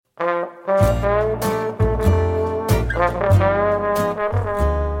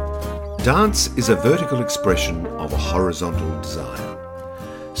Dance is a vertical expression of a horizontal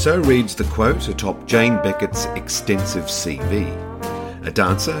desire. So reads the quote atop Jane Beckett's extensive CV. A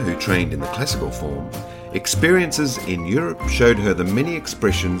dancer who trained in the classical form, experiences in Europe showed her the many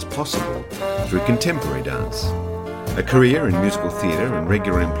expressions possible through contemporary dance. A career in musical theatre and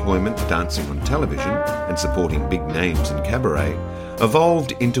regular employment dancing on television and supporting big names in cabaret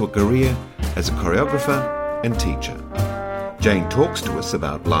evolved into a career as a choreographer and teacher. Jane talks to us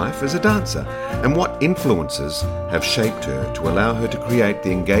about life as a dancer and what influences have shaped her to allow her to create the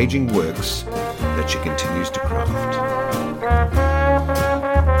engaging works that she continues to craft.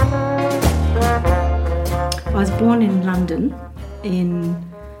 I was born in London in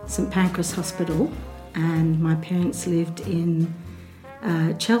St Pancras Hospital, and my parents lived in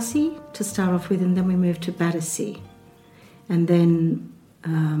Chelsea to start off with, and then we moved to Battersea. And then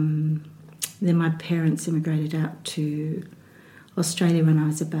my parents immigrated out to Australia when I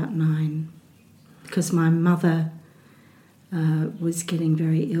was about 9, because my mother was getting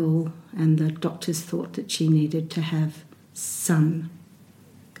very ill and the doctors thought that she needed to have sun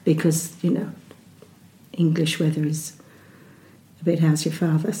because, you know, English weather is a bit how's your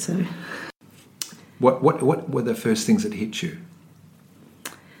father, so... What were the first things that hit you?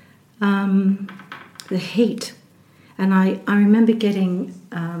 The heat. And I remember getting,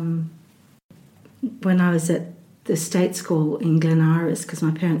 when I was at the state school in Glen Iris, because my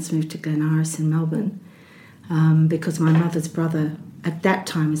parents moved to Glen Iris in Melbourne, because my mother's brother at that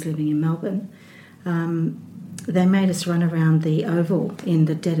time was living in Melbourne. They made us run around the oval in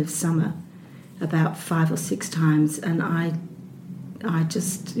the dead of summer about 5 or 6 times, and I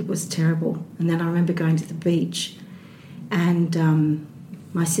just, it was terrible. And then I remember going to the beach and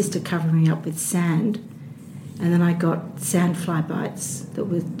my sister covered me up with sand, and then I got sand fly bites that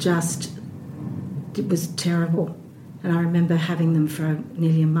were just, it was terrible. And I remember having them for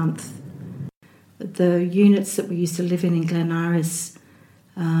nearly a month. The units that we used to live in Glen Iris,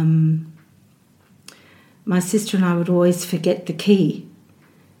 my sister and I would always forget the key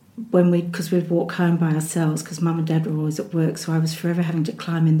because we'd walk home by ourselves because Mum and Dad were always at work, so I was forever having to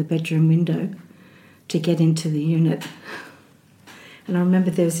climb in the bedroom window to get into the unit. And I remember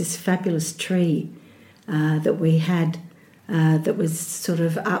there was this fabulous tree that we had that was sort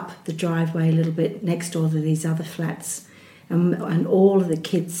of up the driveway a little bit next door to these other flats. And all of the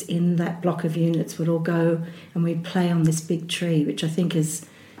kids in that block of units would all go and we'd play on this big tree, which I think is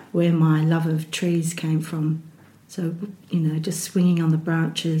where my love of trees came from. So, you know, just swinging on the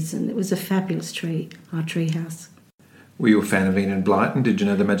branches, and it was a fabulous tree, our tree house. Were you a fan of Enid Blyton? Did you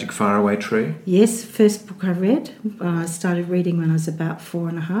know The Magic Faraway Tree? Yes, first book I read. I started reading when I was about 4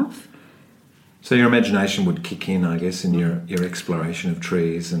 and a half. So your imagination would kick in, I guess, in your exploration of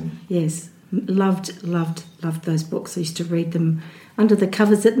trees and... Yes, loved those books. I used to read them under the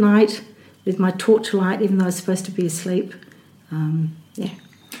covers at night with my torchlight, even though I was supposed to be asleep. Yeah.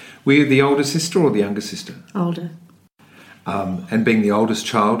 Were you the older sister or the younger sister? Older. And being the oldest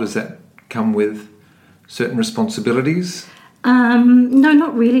child, does that come with certain responsibilities? No,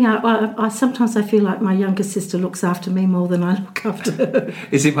 not really. I sometimes I feel like my younger sister looks after me more than I look after her.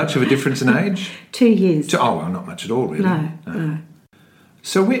 Is it much of a difference in age? 2 years. Oh, well, not much at all, really. No.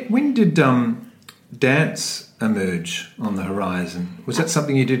 So when did dance emerge on the horizon? Was that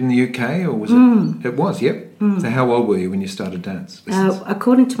something you did in the UK, or was it? It was, yep. So how old were you when you started dance?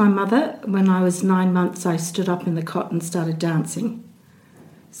 According to my mother, when I was 9 months, I stood up in the cot and started dancing.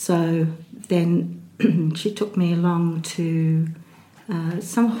 So then she took me along to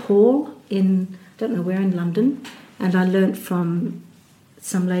some hall in, I don't know where in London, and I learnt from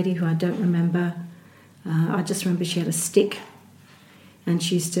some lady who I don't remember. I just remember she had a stick, and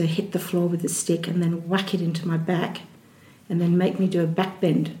she used to hit the floor with the stick and then whack it into my back and then make me do a back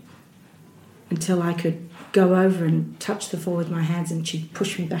bend until I could go over and touch the floor with my hands, and she'd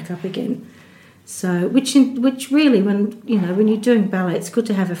push me back up again. So, which really, when you're doing ballet, it's good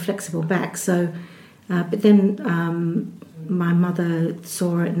to have a flexible back. So, but then my mother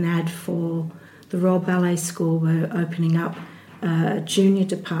saw an ad for the Royal Ballet School were opening up a junior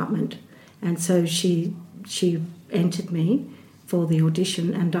department, and so she entered me for the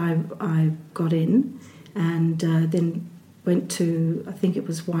audition, and I got in, and then went to, I think it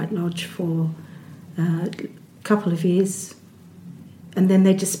was White Lodge for a couple of years, and then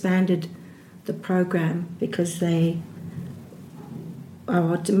they disbanded the program because maybe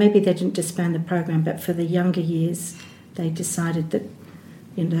they didn't disband the program, but for the younger years they decided that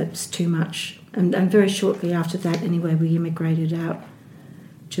it's too much, and very shortly after that anyway we immigrated out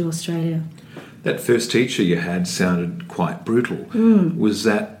to Australia. That first teacher you had sounded quite brutal. Was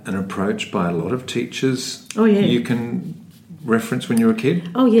that an approach by a lot of teachers? Oh yeah. You can reference when you were a kid?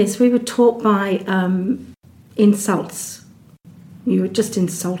 Oh yes, we were taught by insults. You were just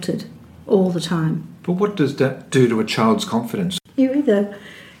insulted all the time. But what does that do to a child's confidence? You either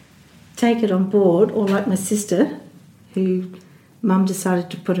take it on board, or like my sister, who Mum decided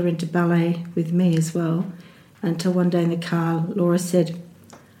to put her into ballet with me as well, until one day in the car, Laura said,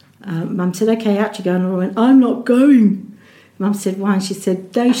 Mum said, "Okay, out you go," and Laura went, "I'm not going." Mum said, "Why?" And she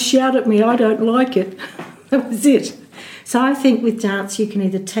said, "They shout at me, I don't like it." That was it. So I think with dance you can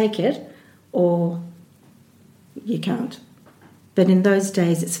either take it or you can't. But in those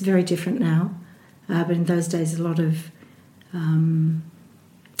days, it's very different now. But in those days, a lot of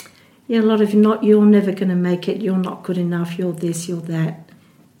not, you're never going to make it, you're not good enough, you're this, you're that,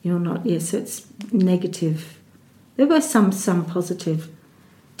 you're not, so it's negative. There were some positive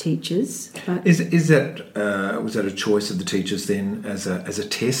teachers. But was that a choice of the teachers then as a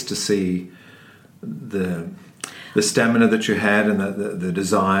test to see the stamina that you had and the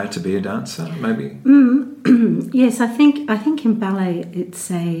desire to be a dancer, maybe? Yes, I think in ballet it's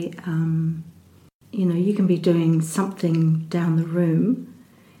a you can be doing something down the room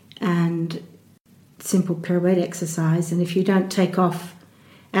and simple pirouette exercise, and if you don't take off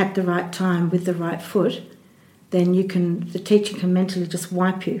at the right time with the right foot, then the teacher can mentally just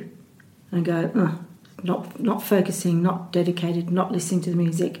wipe you and go, not focusing, not dedicated, not listening to the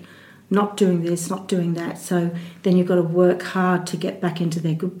music, not doing this, not doing that. So then you've got to work hard to get back into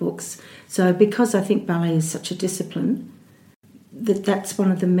their good books. So because I think ballet is such a discipline, that's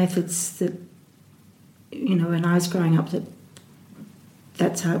one of the methods that, when I was growing up,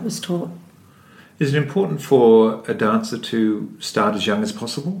 that's how it was taught. Is it important for a dancer to start as young as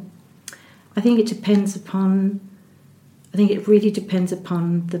possible? I think it really depends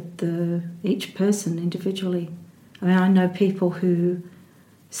upon the each person individually. I mean, I know people who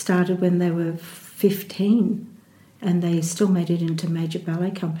started when they were 15 and they still made it into major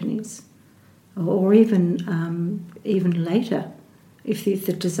ballet companies, or even later. If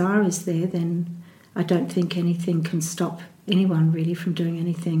the desire is there, then I don't think anything can stop anyone really from doing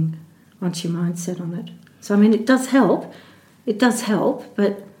anything once your mind's set on it. So I mean, it does help,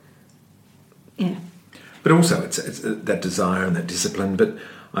 but yeah. But also it's that desire and that discipline, but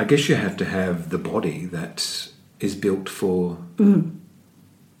I guess you have to have the body that is built for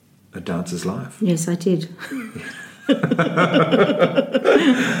a dancer's life. Yes, I did.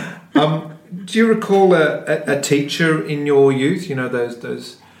 Do you recall a teacher in your youth,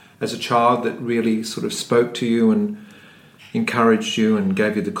 those as a child, that really sort of spoke to you and encouraged you and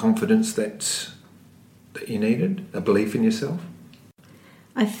gave you the confidence that you needed, a belief in yourself?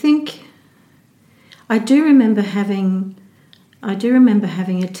 I think I do remember having a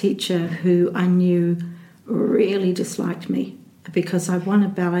teacher who I knew really disliked me because I won a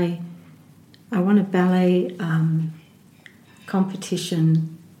ballet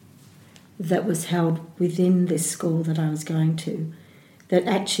competition that was held within this school that I was going to, that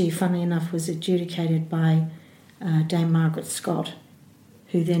actually, funnily enough, was adjudicated by Dame Margaret Scott,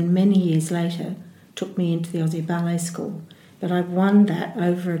 who then many years later took me into the Aussie Ballet School. But I won that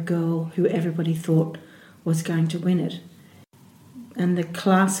over a girl who everybody thought was going to win it. And the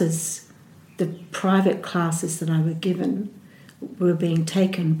private classes that I were given were being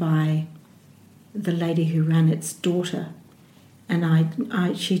taken by the lady who ran its daughter.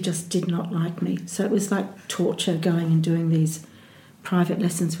 And she just did not like me. So it was like torture going and doing these private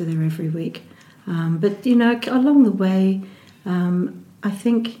lessons with her every week. But along the way, I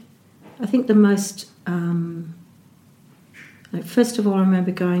think the most first of all, I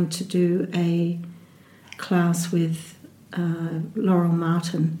remember going to do a class with Laurel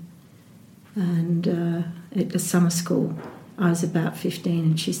Martin, and at the summer school. I was about 15,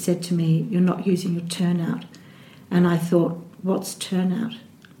 and she said to me, "You're not using your turnout." And I thought, what's turnout?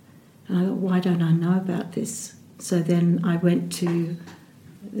 And I thought, why don't I know about this? So then I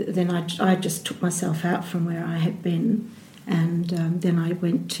I just took myself out from where I had been, and then I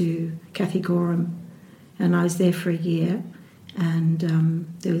went to Kathy Gorham, and I was there for a year, and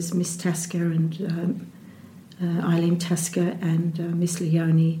there was Miss Tasker and Eileen Tasker and Miss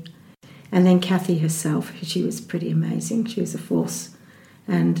Leone, and then Kathy herself. She was pretty amazing. She was a force,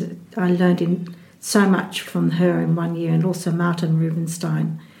 and I learned so much from her in 1 year, and also Martin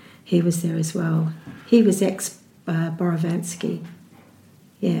Rubenstein. He was there as well. He was ex-Borovansky.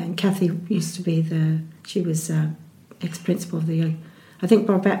 Yeah, and Kathy used to be she was ex-principal of I think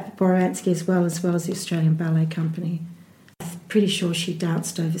Borovansky as well as the Australian Ballet Company. I'm pretty sure she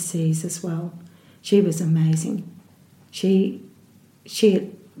danced overseas as well. She was amazing. She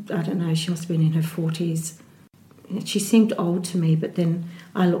I don't know, she must have been in her 40s. she seemed old to me, but then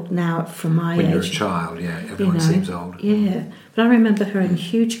I look now from my When age. you're a child, everyone seems old. Yeah, but I remember her in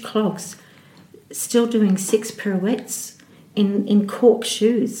huge clogs, still doing 6 pirouettes in cork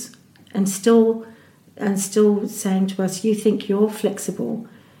shoes, and still saying to us, "You think you're flexible,"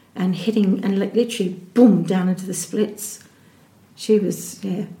 and hitting and literally boom down into the splits. She was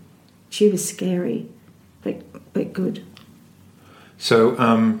scary, but good.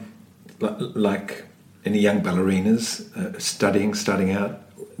 So, like any young ballerinas studying out,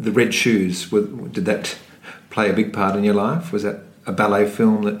 the red shoes, did that play a big part in your life? Was that a ballet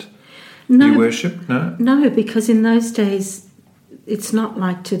film that you worship? No? No, because in those days, it's not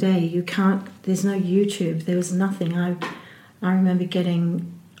like today. There's no YouTube. There was nothing. I remember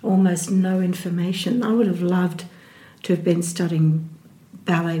getting almost no information. I would have loved to have been studying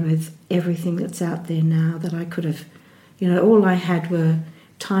ballet with everything that's out there now that I could have, all I had were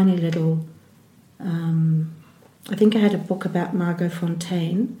tiny little, I think I had a book about Margot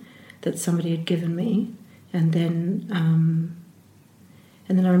Fonteyn that somebody had given me, and then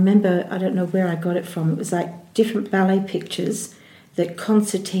I remember, I don't know where I got it from, it was like different ballet pictures that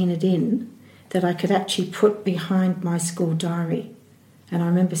concertinaed in that I could actually put behind my school diary. And I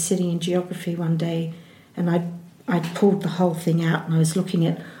remember sitting in geography one day and I'd pulled the whole thing out and I was looking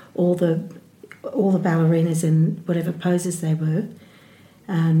at all the ballerinas and whatever poses they were,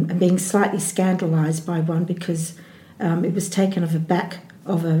 and being slightly scandalised by one because it was taken off the back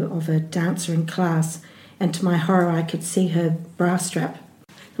of a dancer in class, and to my horror I could see her bra strap.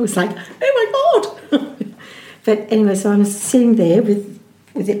 It was like, oh my God! But anyway, so I was sitting there with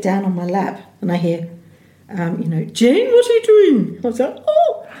it down on my lap and I hear, "Jane, what are you doing?" I was like,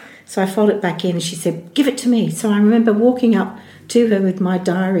 "Oh!" So I folded it back in and she said, "Give it to me." So I remember walking up to her with my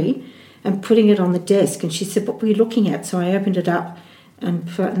diary and putting it on the desk, and she said, "What were you looking at?" So I opened it up and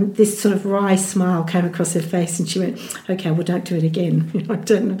this sort of wry smile came across her face and she went, "Okay, well, don't do it again." I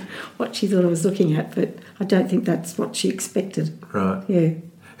don't know what she thought I was looking at, but I don't think that's what she expected. Right. Yeah.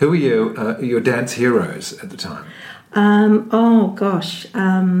 Who were your dance heroes at the time?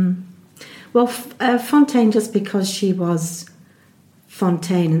 Fonteyn, just because she was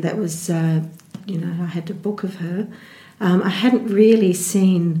Fonteyn, and that was, I had a book of her. I hadn't really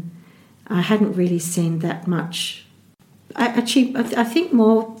seen that much. I think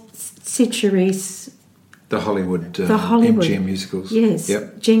more Sid Charisse. The Hollywood MGM musicals. Yes.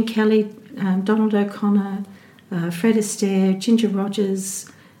 Yep. Gene Kelly, Donald O'Connor, Fred Astaire, Ginger Rogers,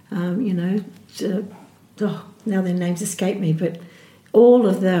 now their names escape me, but all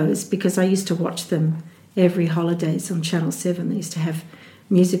of those, because I used to watch them every holidays on Channel 7. They used to have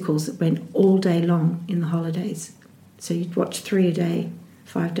musicals that went all day long in the holidays. So you'd watch 3 a day,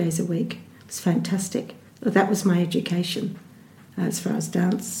 5 days a week. It was fantastic. That was my education as far as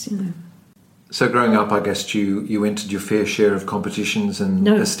dance, So growing up, I guess you entered your fair share of competitions and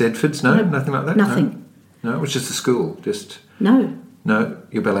Eisteddfods? No, nothing like that? Nothing. No, it was just a school? No,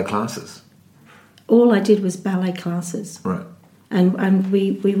 your ballet classes? All I did was ballet classes. Right. And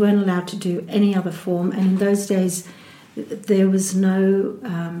we weren't allowed to do any other form. And in those days, there was no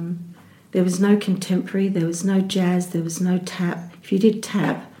contemporary, there was no jazz, there was no tap. If you did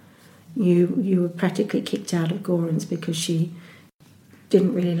tap, you were practically kicked out of Gorans because she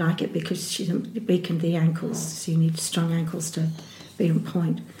didn't really like it because she weakened the ankles. So you need strong ankles to be on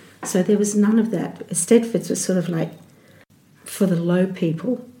point. So there was none of that. Eisteddfods was sort of like for the low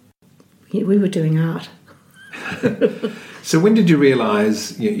people. We were doing art. So when did you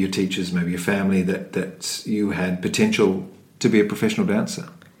realise, your teachers, maybe your family, that you had potential to be a professional dancer?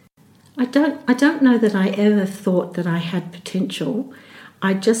 I don't know that I ever thought that I had potential.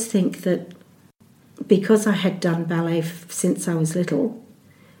 I just think that because I had done ballet since I was little,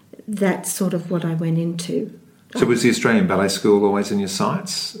 that's sort of what I went into. So was the Australian Ballet School always in your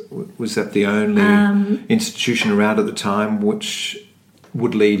sights? Was that the only institution around at the time which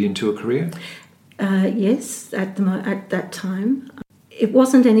would lead into a career? Yes, at that time, it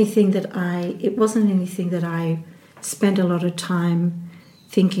wasn't anything that I spent a lot of time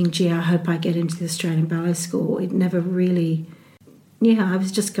thinking, "Gee, I hope I get into the Australian Ballet School." It never really. Yeah, I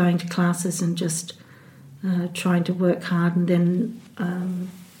was just going to classes and just trying to work hard, and then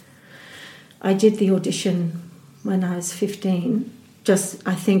I did the audition when I was 15. Just,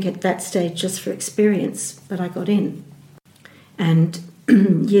 I think at that stage, just for experience, but I got in, and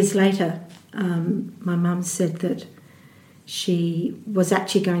years later. My mum said that she was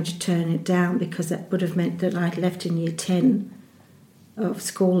actually going to turn it down because that would have meant that I'd left in year 10 of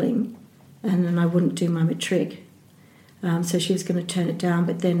schooling and then I wouldn't do my matric. So she was going to turn it down,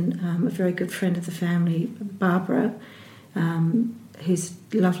 but then a very good friend of the family, Barbara, who's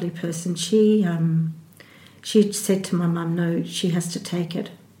a lovely person, she she said to my mum, no, she has to take it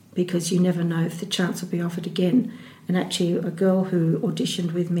because you never know if the chance will be offered again. And actually a girl who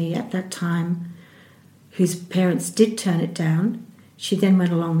auditioned with me at that time, whose parents did turn it down, she then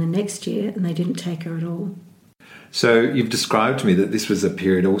went along the next year and they didn't take her at all. So you've described to me that this was a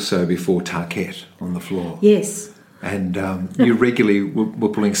period also before Tarquette on the floor. Yes. And you regularly were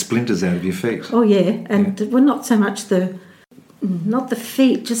pulling splinters out of your feet. Oh, yeah. And well, not so much not the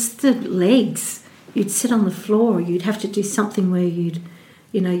feet, just the legs. You'd sit on the floor, or you'd have to do something where you'd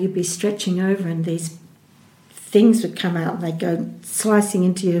be stretching over and these things would come out and they'd go slicing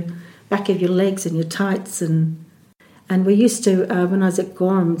into your back of your legs and your tights. And we used to, when I was at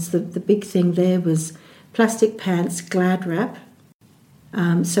Gorham's, the big thing there was plastic pants, Glad wrap.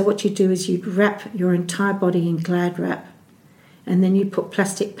 So what you do is you'd wrap your entire body in Glad wrap, and then you'd put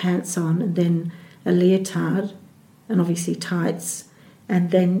plastic pants on, and then a leotard, and obviously tights,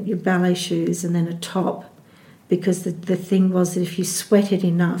 and then your ballet shoes, and then a top, because the thing was that if you sweated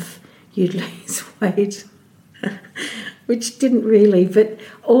enough, you'd lose weight, which didn't really. But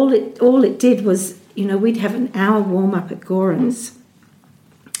all it did was, we'd have an hour warm up at Gorham's,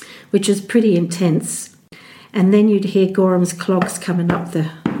 which was pretty intense. And then you'd hear Gorham's clogs coming up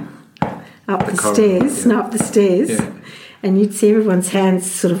the stairs, yeah. Up the stairs, yeah. And you'd see everyone's hands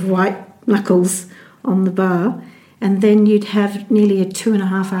sort of white knuckles on the bar, and then you'd have nearly a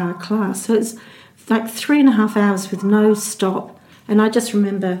 2.5 hour class. So it's like 3.5 hours with no stop. And I just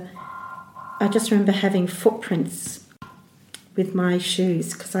remember having footprints with my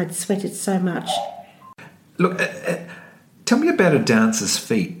shoes because I'd sweated so much. Look. Tell me about a dancer's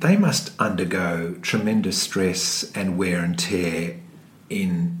feet. They must undergo tremendous stress and wear and tear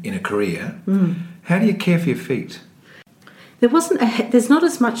in a career. Mm. How do you care for your feet? There's not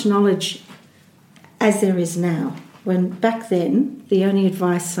as much knowledge as there is now. When back then, the only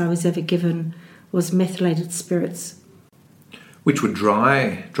advice I was ever given was methylated spirits. Which would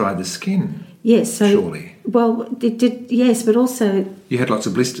dry the skin. Yes. So, surely. Well, it did. Yes, but also you had lots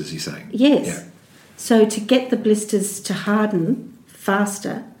of blisters. You're saying. Yes. Yeah. So to get the blisters to harden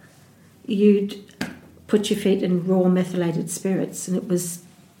faster, you'd put your feet in raw methylated spirits, and it was...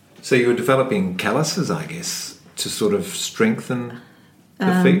 So you were developing calluses, I guess, to sort of strengthen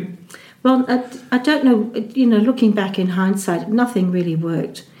the feet? Well, I don't know. Looking back in hindsight, nothing really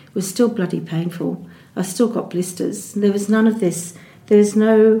worked. It was still bloody painful. I still got blisters. There was none of this. There was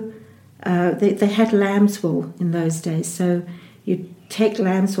no... They had lamb's wool in those days, so you'd take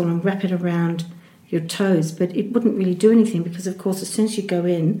lamb's wool and wrap it around your toes, but it wouldn't really do anything because, of course, as soon as you go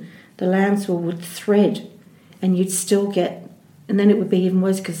in, the lamb's wool would thread and you'd still get... And then it would be even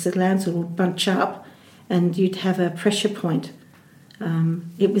worse because the lamb's wool would bunch up and you'd have a pressure point.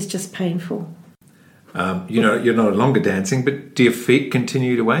 It was just painful. You're no longer dancing, but do your feet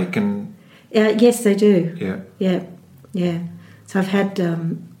continue to ache? And yes, they do. Yeah. So I've had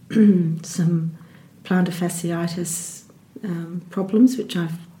some plantar fasciitis problems, which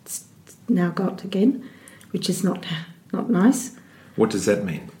I've now got again, which is not nice. What does that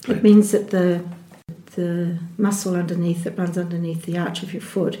mean? It means that the muscle that runs underneath the arch of your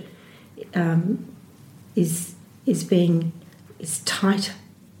foot is tight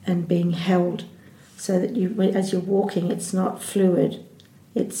and being held, so that as you're walking, it's not fluid.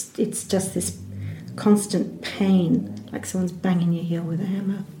 It's just this constant pain, like someone's banging your heel with a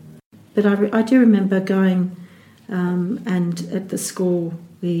hammer. But I do remember going, and at the school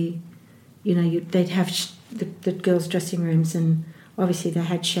they'd have the girls' dressing rooms, and obviously they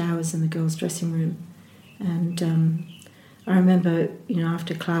had showers in the girls' dressing room. And I remember,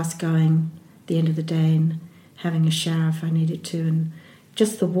 after class going at the end of the day and having a shower if I needed to, and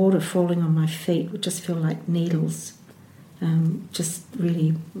just the water falling on my feet would just feel like needles. Just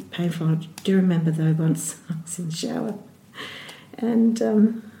really painful. I do remember, though, once I was in the shower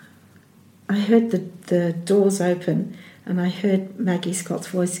and I heard the doors open and I heard Maggie Scott's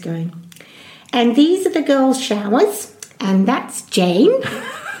voice going, "And these are the girls' showers, and that's Jane."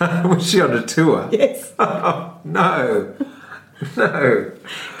 Was she on a tour? Yes. Oh, no.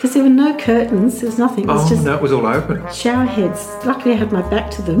 Because there were no curtains, there was nothing. It was just no, it was all open. Shower heads. Luckily I had my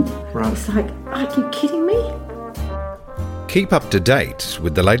back to them. Right. It's like, are you kidding me? Keep up to date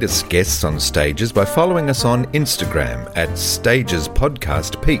with the latest guests on Stages by following us on Instagram at Stages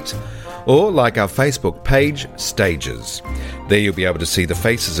Podcast Pete, or like our Facebook page, Stages. There you'll be able to see the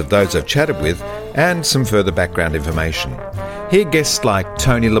faces of those I've chatted with and some further background information. Hear guests like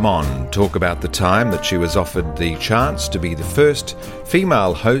Toni Lamond talk about the time that she was offered the chance to be the first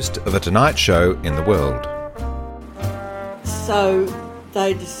female host of a Tonight Show in the world. So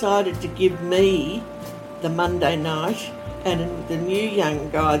they decided to give me the Monday night and the new young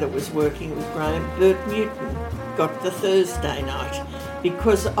guy that was working with Graham, Bert Newton, got the Thursday night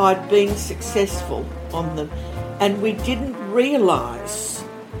because I'd been successful on them. And we didn't realise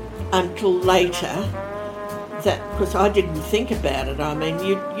until later that, because I didn't think about it. I mean,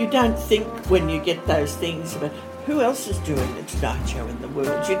 you don't think when you get those things about who else is doing the Tonight Show in the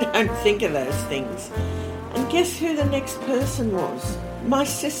world. You don't think of those things. And guess who the next person was? My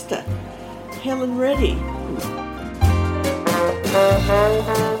sister, Helen Reddy.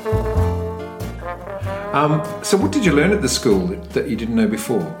 So what did you learn at the school that you didn't know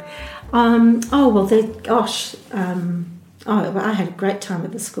before? I had a great time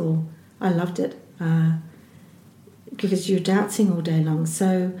at the school. I loved it because you're dancing all day long.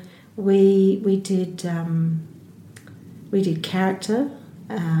 So we did character.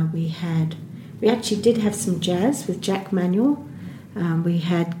 We actually did have some jazz with Jack Manuel. We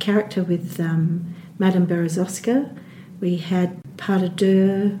had character with Madame Berezovska. We had pas de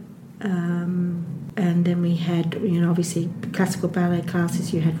deux, and then we had, obviously classical ballet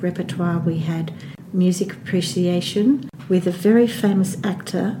classes. You had repertoire. We had music appreciation with a very famous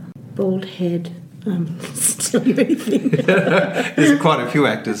actor, bald head. Still anything. There's quite a few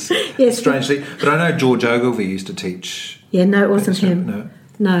actors, yes, strangely. But I know George Ogilvie used to teach. Yeah, no, it wasn't him.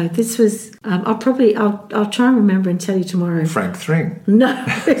 No, this was. I'll try and remember and tell you tomorrow. Frank Thring. No,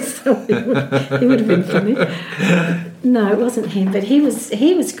 he would have been funny. No, it wasn't him, but he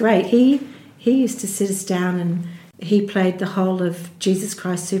was great. He used to sit us down and he played the whole of Jesus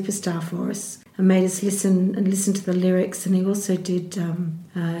Christ Superstar for us and made us listen to the lyrics. And he also did.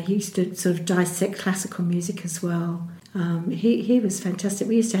 He used to sort of dissect classical music as well. He was fantastic.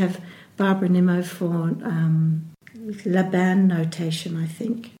 We used to have Barbara Nimmo for La Band notation, I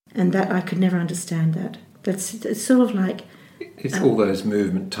think, and that I could never understand that. It's sort of like it's all those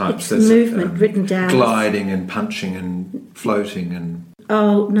movement types. It's movement written down, gliding and punching and floating and.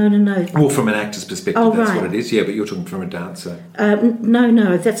 Oh no. Well, from an actor's perspective, that's right. what it is. Yeah, but you're talking from a dancer.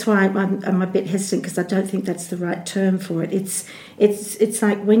 No. That's why I'm a bit hesitant because I don't think that's the right term for it. It's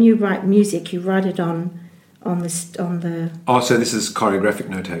like when you write music, you write it on the. Oh, so this is choreographic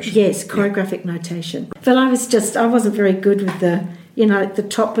notation. Yes, choreographic notation. But I wasn't very good with the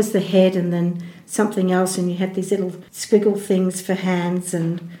top was the head and then something else, and you had these little squiggle things for hands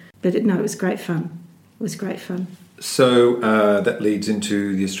but it was great fun. It was great fun. So that leads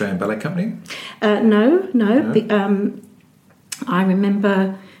into the Australian Ballet Company? No. I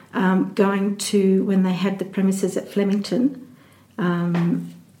remember going to, when they had the premises at Flemington, I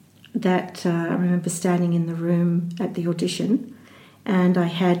remember standing in the room at the audition, and I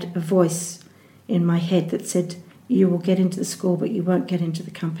had a voice in my head that said, "You will get into the school, but you won't get into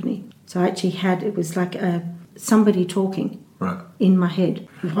the company." So I actually it was like somebody talking. Right. In my head.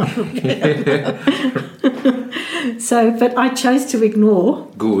 So, but I chose to ignore.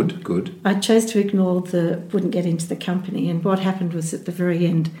 Good. I chose to ignore wouldn't get into the company. And what happened was at the very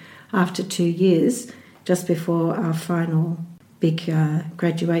end, after 2 years, just before our final big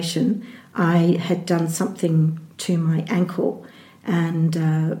graduation, I had done something to my ankle, and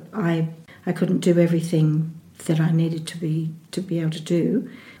I couldn't do everything that I needed to be able to do.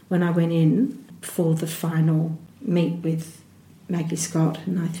 When I went in for the final meet with Maggie Scott,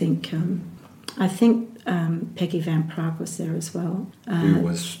 and I think Peggy Van Praag was there as well. Who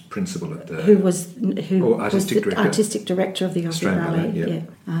was principal at the... Who was artistic director? Artistic director of the Aussie Ballet. Yeah.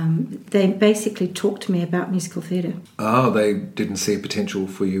 They basically talked to me about musical theatre. Oh, they didn't see a potential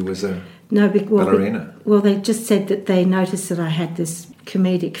for you as a ballerina? Well, they just said that they noticed that I had this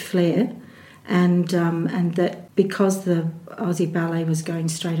comedic flair, and that because the Aussie Ballet was going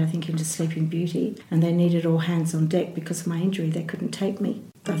straight, I think, into Sleeping Beauty, and they needed all hands on deck because of my injury, they couldn't take me.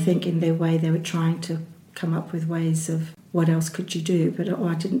 I think in their way they were trying to come up with ways of what else could you do, but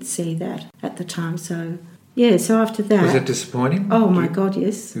I didn't see that at the time. So after that... Was that disappointing? Oh, my God,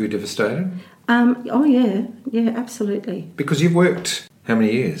 yes. You were devastated? Yeah, absolutely. Because you've worked, how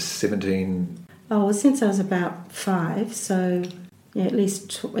many years? 17? Oh, well, since I was about 5, so yeah, at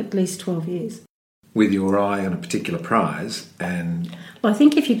least 12 years. With your eye on a particular prize, and... Well, I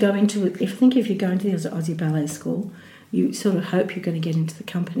think if you go into the Aussie Ballet School, you sort of hope you're going to get into the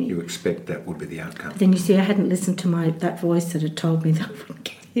company. You expect that would be the outcome. Then you see, I hadn't listened to that voice that had told me that I wouldn't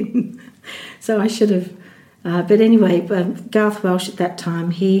get in. So I should have... but anyway, Garth Welsh at that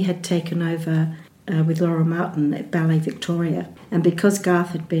time, he had taken over with Laurel Martin at Ballet Victoria. And because Garth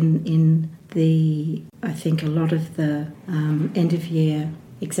had been in I think a lot of the end-of-year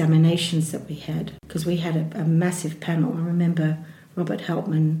examinations that we had, because we had a massive panel. I remember Robert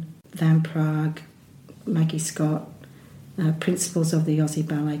Helpman, Van Praag, Maggie Scott, principals of the Aussie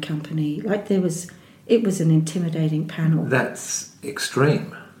Ballet Company. Like it it was an intimidating panel. That's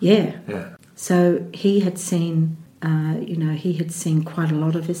extreme. Yeah. Yeah. So he had seen, he had seen quite a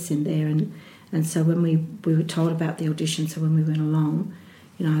lot of us in there, and so when we were told about the audition, so when we went along,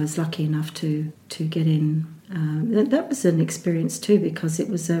 I was lucky enough to get in. That was an experience too, because it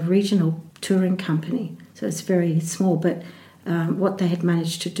was a regional touring company, so it's very small. But what they had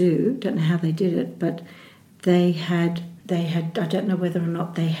managed to do, don't know how they did it, but they had. I don't know whether or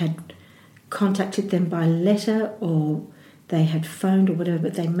not they had contacted them by letter or they had phoned or whatever,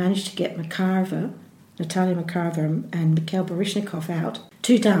 but they managed to get Natalia Makarova and Mikhail Baryshnikov out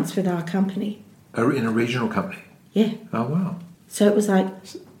to dance with our company. In a regional company? Yeah. Oh, wow. So it was like,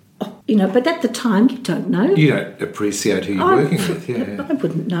 but at the time you don't know. You don't appreciate who you're working with. Yeah. I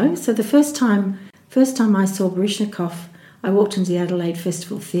wouldn't know. So the first time I saw Baryshnikov, I walked into the Adelaide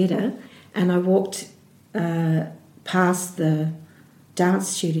Festival Theatre and I walked past the dance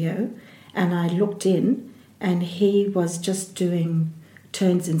studio and I looked in and he was just doing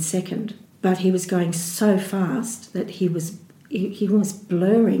turns in second, but he was going so fast that he was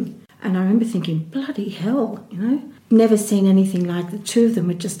blurring. And I remember thinking, bloody hell, Never seen anything like. The two of them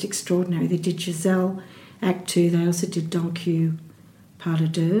were just extraordinary. They did Giselle Act 2. They also did Don Q Pas de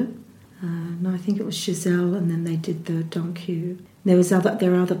Deux. No, I think it was Giselle, and then they did the Don Q. There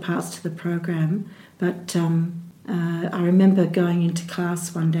are other parts to the program, but I remember going into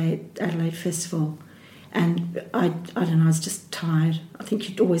class one day at Adelaide Festival, and I don't know, I was just tired. I think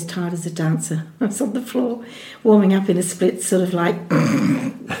you're always tired as a dancer. I was on the floor, warming up in a split, sort of like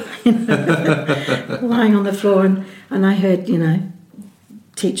lying on the floor, and I heard,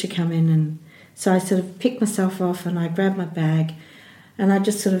 teacher come in, and so I sort of picked myself off and I grabbed my bag, and I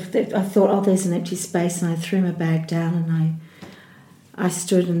just I thought, oh, there's an empty space, and I threw my bag down and I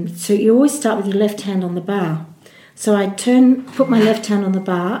stood, and so you always start with your left hand on the bar. So I put my left hand on the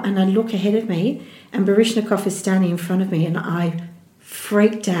bar and I look ahead of me, and Baryshnikov is standing in front of me, and I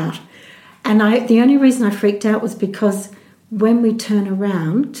freaked out. And the only reason I freaked out was because when we turn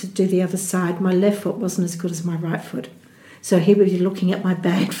around to do the other side, my left foot wasn't as good as my right foot. So he would be looking at my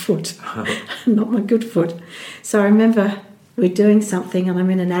bad foot, not my good foot. So I remember we're doing something and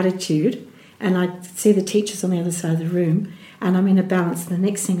I'm in an attitude, and I see the teachers on the other side of the room, and I'm in a balance. The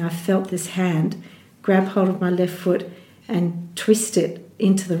next thing, I felt this hand grab hold of my left foot and twist it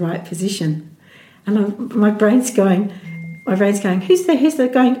into the right position. And my brain's going, who's there,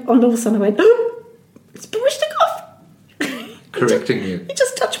 going, and all of a sudden I went, oh, it's Baryshnikov. Correcting you. He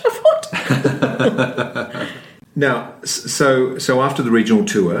just touched my foot. Now, so after the regional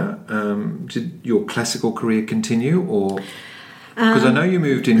tour, did your classical career continue, or because I know you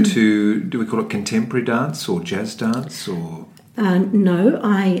moved into, do we call it contemporary dance or jazz dance, or? No,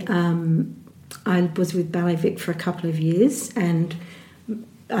 I was with Ballet Vic for a couple of years, and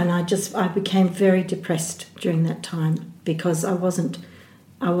I became very depressed during that time because I wasn't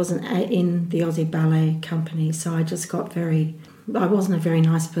in the Aussie Ballet Company, so I just got I wasn't a very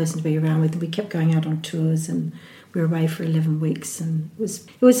nice person to be around with. We kept going out on tours and we were away for 11 weeks, and it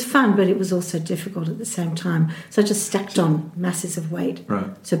was fun, but it was also difficult at the same time. So I just stacked on masses of weight. Right.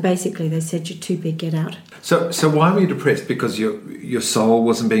 So basically they said, you're too big, get out. So why were you depressed? Because your soul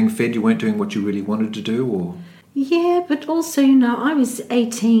wasn't being fed, you weren't doing what you really wanted to do, or? Yeah, but also, I was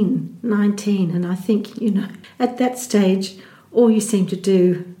 18, 19, and I think, at that stage, all you seem to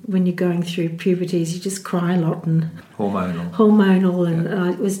do when you're going through puberty is you just cry a lot and hormonal,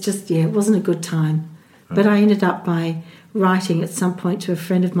 and it was just, it wasn't a good time. Right. But I ended up by writing at some point to a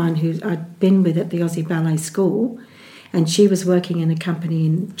friend of mine who I'd been with at the Aussie Ballet School, and she was working in a company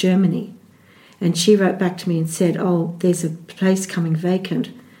in Germany, and she wrote back to me and said, oh, there's a place coming vacant,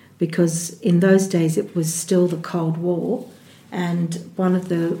 because in those days it was still the Cold War, and one of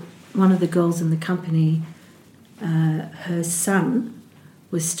the girls in the company, her son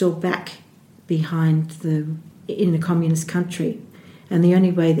was still back behind in a communist country, and the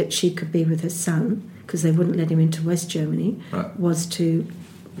only way that she could be with her son, because they wouldn't let him into West Germany, right, was to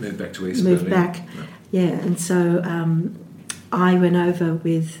move back to East Berlin. Right. Yeah, and so I went over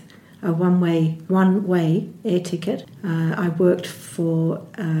with a one-way air ticket. I worked for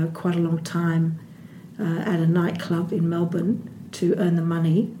quite a long time at a nightclub in Melbourne to earn the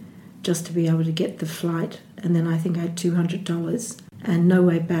money just to be able to get the flight, and then I think I had $200 and no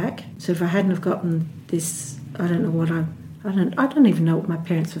way back. So if I hadn't have gotten this, I don't even know what my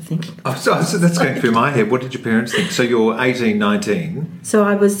parents were thinking. Oh, so that's going through my head. What did your parents think? So you're 18, 19. So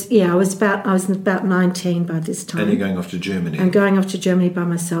I was about 19 by this time. And you're going off to Germany. I'm going off to Germany by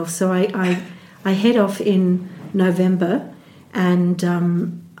myself. So I head off in November, and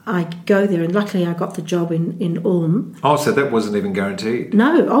I go there, and luckily I got the job in Ulm. Oh, so that wasn't even guaranteed?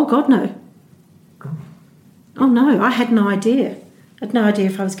 No, oh God, no. Oh no, I had no idea. I had no idea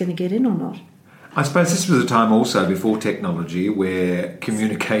if I was going to get in or not. I suppose this was a time also before technology where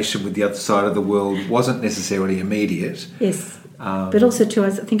communication with the other side of the world wasn't necessarily immediate. Yes, but also too, I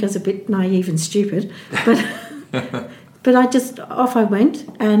think I was a bit naive and stupid. But but off I went,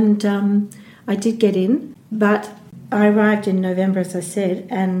 and I did get in. But I arrived in November, as I said,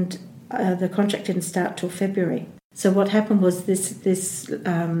 and the contract didn't start till February. So what happened was this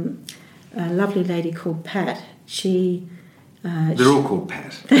lovely lady called Pat. They're all called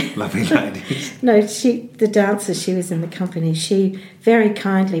Pat, lovely ladies. No, the dancer, she was in the company. She very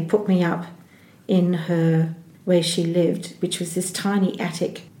kindly put me up in where she lived, which was this tiny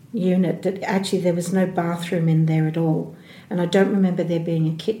attic unit that actually there was no bathroom in there at all. And I don't remember there being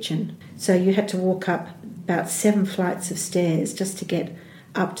a kitchen. So you had to walk up about 7 flights of stairs just to get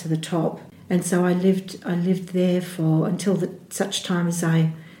up to the top. And so I lived there until such time as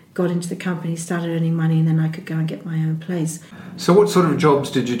I got into the company, started earning money, and then I could go and get my own place. So what sort of jobs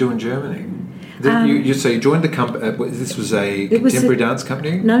did you do in Germany? You joined the company, this was a contemporary dance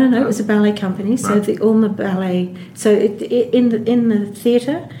company? No, it was a ballet company. So right. The Ulmer Ballet, so in the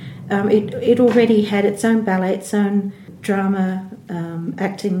theatre, it already had its own ballet, its own drama,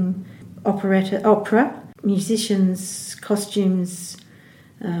 acting, opera, musicians, costumes,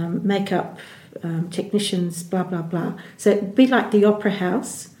 makeup, technicians, blah, blah, blah. So it'd be like the opera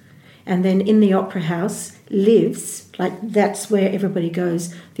house. And then in the opera house lives, like that's where everybody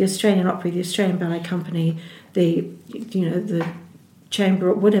goes, the Australian Opera, the Australian Ballet Company, the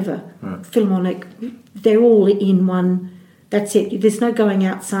chamber, whatever, right. Philharmonic, they're all in one, that's it. There's no going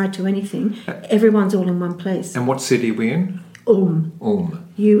outside to anything. Everyone's all in one place. And what city are we in? Ulm.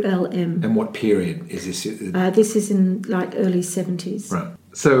 ULM. And what period is this? This is in like early 70s. Right.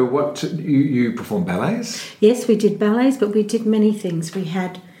 So what, you perform ballets? Yes, we did ballets, but we did many things.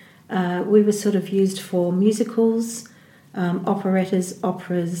 We were sort of used for musicals, operettas,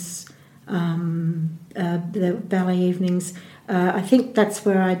 operas, the ballet evenings. I think that's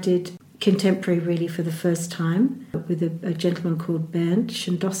where I did contemporary really for the first time with a gentleman called Bernd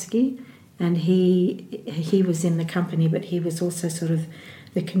Schendowski, and he was in the company, but he was also sort of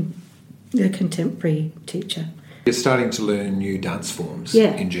the contemporary teacher. You're starting to learn new dance forms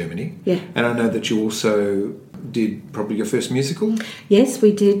in Germany. Yeah. And I know that you also did probably your first musical? Yes,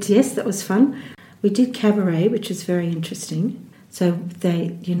 we did. Yes, that was fun. We did cabaret, which was very interesting. So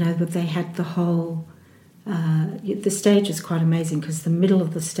they had the whole... the stage was quite amazing because the middle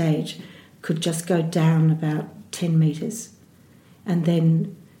of the stage could just go down about 10 metres. And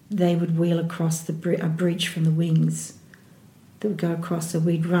then they would wheel across a bridge from the wings that would go across. So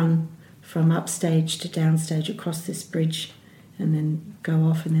we'd run from upstage to downstage across this bridge and then go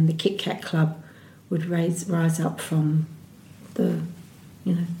off, and then the Kit Kat Club would rise up from the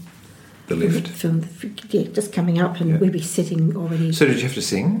lift. Just coming up, and we'd be sitting already. So did you have to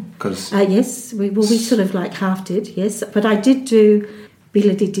sing? Yes, we sort of like half did, yes. But I did do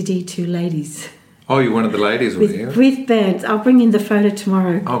Billy-Dee-Dee 2 ladies. Oh, you're one of the ladies, were you? With bands. I'll bring in the photo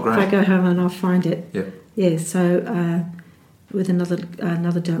tomorrow. Oh, great. If I go home and I'll find it. Yeah. Yeah, so with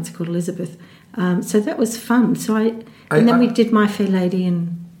another dancer called Elizabeth. So that was fun. So then we did My Fair Lady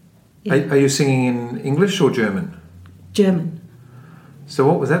and... Yeah. Are you singing in English or German? German. So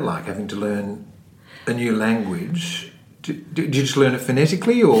what was that like, having to learn a new language? Did you just learn it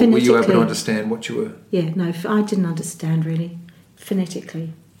phonetically, or were you able to understand what you were... Yeah, no, I didn't understand really,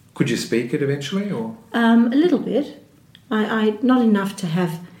 phonetically. Could you speak it eventually, or...? A little bit. I not enough to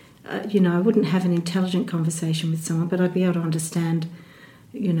have... I wouldn't have an intelligent conversation with someone, but I'd be able to understand,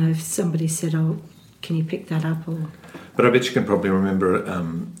 if somebody said, oh, can you pick that up, or... But I bet you can probably remember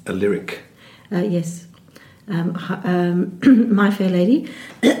a lyric. Yes. My Fair Lady.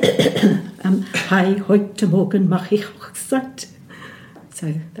 Hi, heute Morgen mach ich Hochzeit.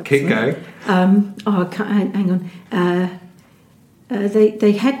 So that Keep going. Hang on.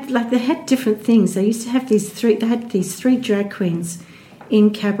 They had different things. They used to have these three drag queens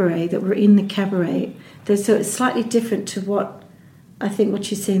in cabaret that were in the cabaret. So it's slightly different to what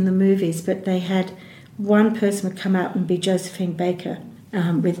you see in the movies, but they had... One person would come out and be Josephine Baker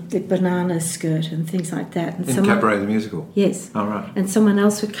with the banana skirt and things like that. And in Cabaret the musical? Yes. Oh, right. And someone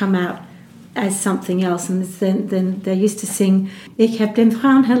else would come out as something else. And then they used to sing, Ich hab den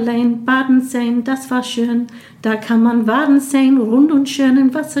Frauenhelene baden sehen, das war schön. Da kann man baden sehen, rund und schön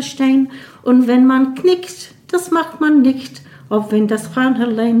im Wasser stehen. Und wenn man knickt, das macht man nicht. Ob wenn das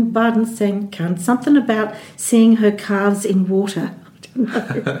Frauenhelene baden sehen kann. Something about seeing her calves in water.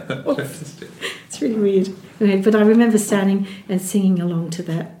 It's really weird. But I remember standing and singing along to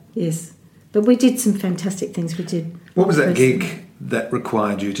that, yes. But we did some fantastic things. We did What was that gig that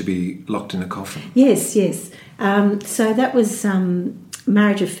required you to be locked in a coffin? Yes. So that was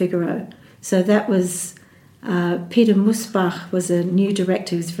Marriage of Figaro. So that was Peter Musbach was a new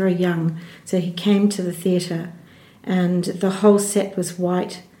director. He was very young, so he came to the theatre, and the whole set was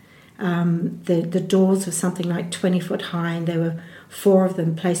white. The doors were something like 20 foot high, and there were 4 of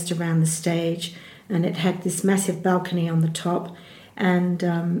them placed around the stage, and it had this massive balcony on the top, and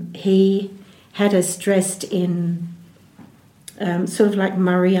he had us dressed in sort of like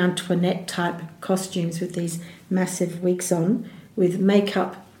Marie Antoinette type costumes with these massive wigs on, with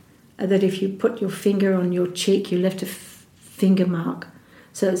makeup that if you put your finger on your cheek, you left a finger mark.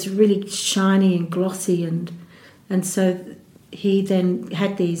 So it's really shiny and glossy, and so he then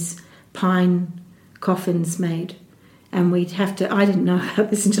had these pine coffins made, and we'd have to, I didn't know how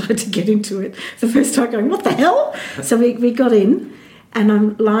this until I had to get into it the first time, going, what the hell? So we got in, and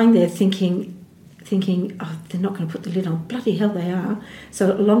I'm lying there thinking, oh, they're not going to put the lid on. Bloody hell they are.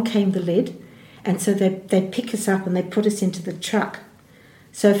 So along came the lid, and so they pick us up and they put us into the truck.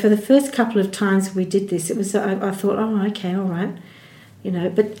 So for the first couple of times we did this, it was I thought, oh, okay, all right,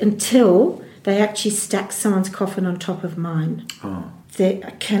 but until they actually stacked someone's coffin on top of mine. Oh.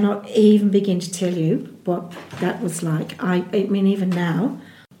 I cannot even begin to tell you what that was like. I mean, even now,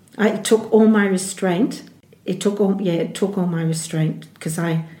 it took all my restraint. It took all my restraint, because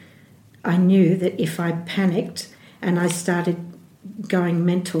I knew that if I panicked and I started going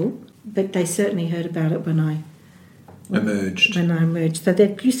mental, but they certainly heard about it when I emerged. So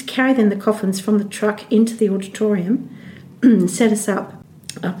they used to carry then the coffins from the truck into the auditorium, set us up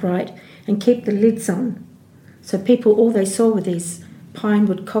upright, and keep the lids on. So people, all they saw were these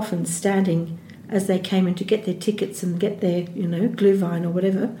pinewood coffins standing as they came in to get their tickets and get their, Glühwein or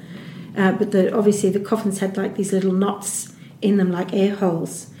whatever. But obviously the coffins had like these little knots in them, like air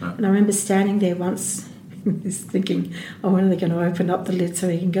holes. Right. And I remember standing there once, thinking, oh, when are they going to open up the lid so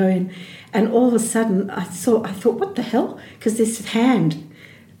we can go in? And all of a sudden I thought, what the hell? Because these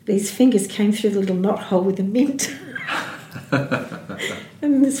fingers came through the little knot hole with a mint.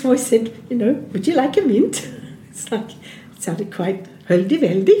 And this voice said, would you like a mint? It's like, it sounded quite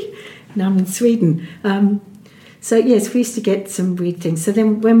höldi-väldi. Now I'm in Sweden. So yes, we used to get some weird things. So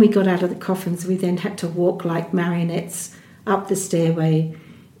then when we got out of the coffins, we then had to walk like marionettes up the stairway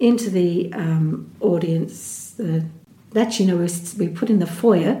into the audience. We put in the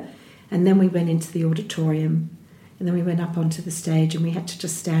foyer, and then we went into the auditorium, and then we went up onto the stage, and we had to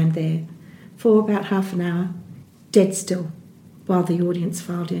just stand there for about half an hour, dead still, while the audience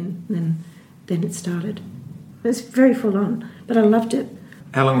filed in, and then it started. It was very full on, but I loved it.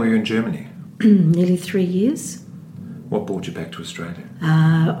 How long were you in Germany? Nearly 3 years. What brought you back to Australia?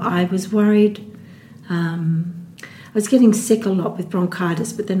 I was worried. I was getting sick a lot with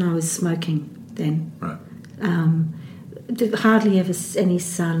bronchitis, but then I was smoking then. Right. Hardly ever any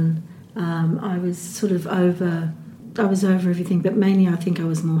sun. I was sort of over everything, but mainly I think I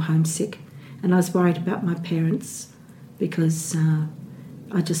was more homesick. And I was worried about my parents, because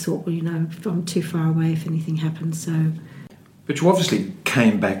I just thought, well, if I'm too far away, if anything happens, so... But you obviously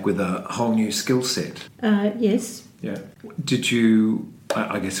came back with a whole new skill set. Yes. Yeah. Did you...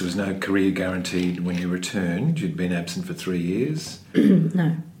 I guess there was no career guaranteed when you returned. You'd been absent for 3 years.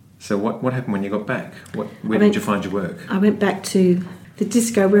 No. So what happened when you got back? Where did you find your work? I went back to the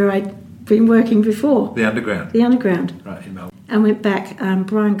disco where I'd been working before. The Underground? The Underground. Right, in Melbourne. I went back.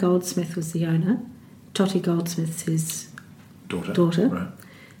 Brian Goldsmith was the owner. Totty Goldsmith's his daughter.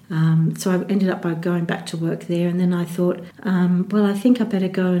 Right. So I ended up by going back to work there, and then I thought, I think I better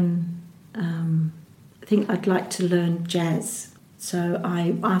go and I think I'd like to learn jazz. So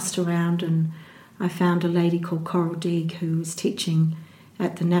I asked around, and I found a lady called Coral Deeg who was teaching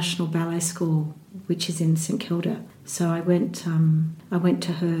at the National Ballet School, which is in St Kilda. So I went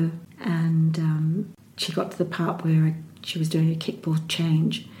to her, and she got to the part where she was doing a kickball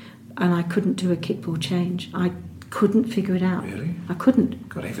change, and I couldn't do a kickball change. I couldn't figure it out. Really? I couldn't.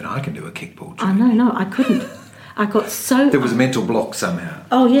 God, even I can do a kickball change. I know, no, I couldn't. I got so... There was a mental block somehow.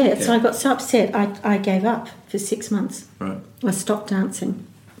 Oh, yeah. So I got so upset, I gave up for 6 months. Right. I stopped dancing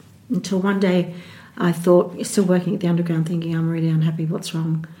until one day I thought, still working at the Underground, thinking I'm really unhappy, what's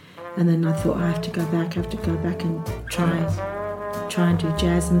wrong? And then I thought, I have to go back and try and do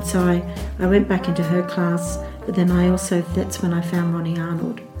jazz. And so I went back into her class, but then that's when I found Ronnie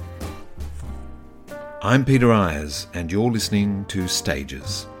Arnold. I'm Peter Ayres, and you're listening to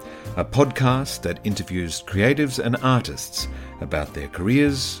Stages, a podcast that interviews creatives and artists about their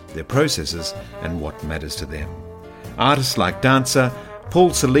careers, their processes, and what matters to them. Artists like dancer Paul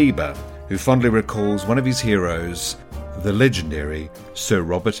Saliba, who fondly recalls one of his heroes, the legendary Sir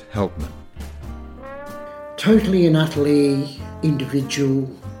Robert Helpman. totally and utterly individual,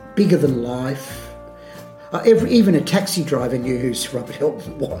 bigger than life. Even a taxi driver knew who Sir Robert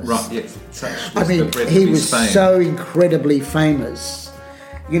Elton was. Right, yes. He was so incredibly famous.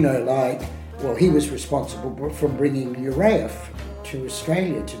 You know, he was responsible for bringing Urea to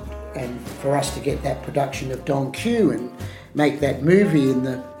Australia and for us to get that production of Don Q and make that movie in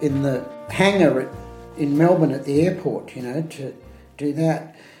the hangar in Melbourne at the airport, you know, to do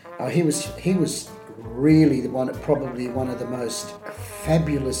that. He was really probably one of the most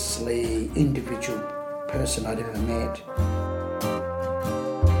fabulously individual person I'd ever met.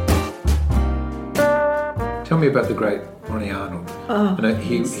 Tell me about the great Ronnie Arnold. Oh, I know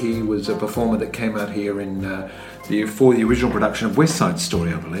he was a performer that came out here for the original production of West Side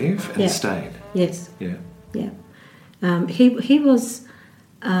Story, I believe, and stayed. Yes. Yeah. Yeah. He was.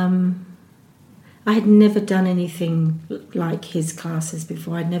 I had never done anything like his classes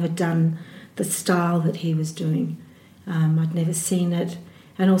before. I'd never done the style that he was doing. I'd never seen it,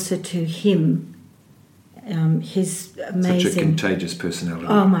 and also to him. His amazing... Such a contagious personality.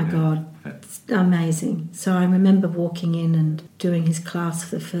 Oh my God, it's amazing. So I remember walking in and doing his class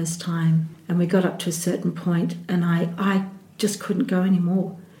for the first time, and we got up to a certain point and I just couldn't go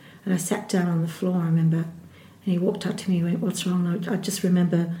anymore. And I sat down on the floor, I remember, and he walked up to me and went, "What's wrong?" I just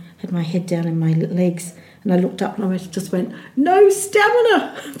remember I had my head down in my legs and I looked up and I just went, "No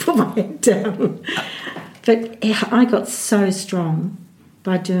stamina!" Put my head down. But I got so strong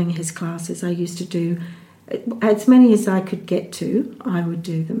by doing his classes. I used to do as many as I could get to, I would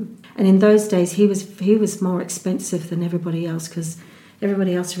do them. And in those days, he was more expensive than everybody else because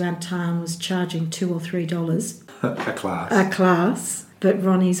everybody else around town was charging $2 or $3 a class. But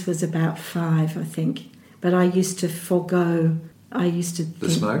Ronnie's was about $5, I think. But I used to forego. I used to the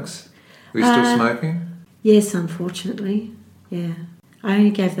smokes. Were you still smoking? Yes, unfortunately. Yeah, I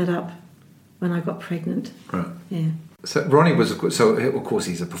only gave that up when I got pregnant. Right. Yeah. So Ronnie was, of course,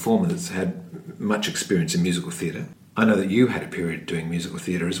 he's a performer that's had much experience in musical theatre. I know that you had a period doing musical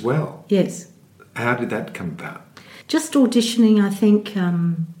theatre as well. Yes. How did that come about? Just auditioning, I think,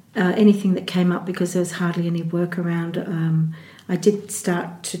 anything that came up because there was hardly any work around. I did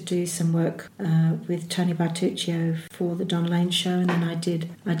start to do some work with Tony Bartuccio for the Don Lane show, and then I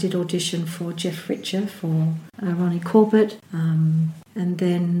did audition for Jeff Richer for Ronnie Corbett. And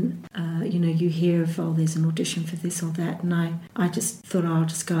then, you hear of, there's an audition for this or that. And I just thought, I'll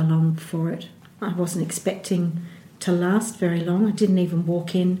just go along for it. I wasn't expecting to last very long. I didn't even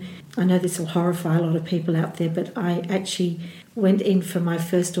walk in. I know this will horrify a lot of people out there, but I actually went in for my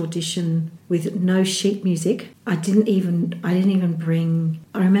first audition with no sheet music. I didn't even bring...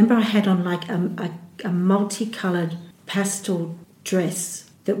 I remember I had on like a multicoloured pastel dress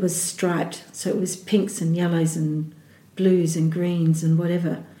that was striped. So it was pinks and yellows and blues and greens and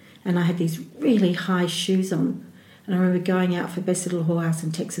whatever, and I had these really high shoes on, and I remember going out for Best Little Whorehouse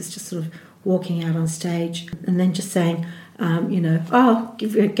in Texas, just sort of walking out on stage and then just saying,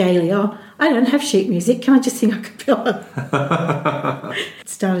 give you a gaily, I don't have sheet music, can I just sing a cappella?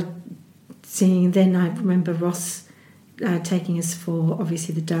 Started singing. Then I remember Ross taking us for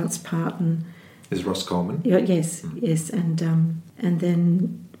obviously the dance part, and is Ross Coleman? Yes, and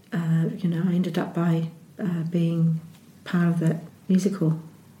then I ended up by being part of that musical,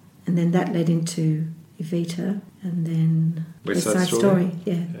 and then that led into Evita, and then West Side Story.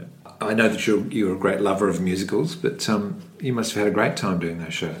 Yeah. I know that you're a great lover of musicals, but you must have had a great time doing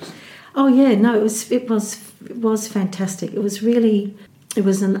those shows. Oh yeah, no, it was fantastic. It was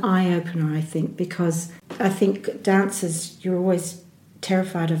an eye opener, I think, because I think dancers, you're always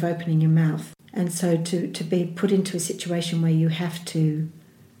terrified of opening your mouth, and so to be put into a situation where you have to,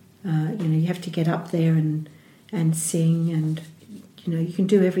 you have to get up there and sing, and you can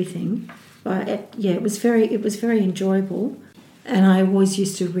do everything. But it was very enjoyable, and I always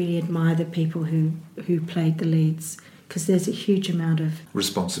used to really admire the people who played the leads, because there's a huge amount of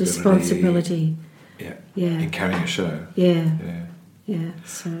responsibility. Yeah. In carrying a show. Yeah.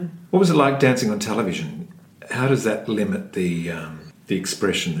 So, what was it like dancing on television? How does that limit the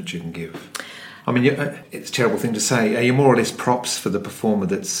expression that you can give? I mean, it's a terrible thing to say. Are you more or less props for the performer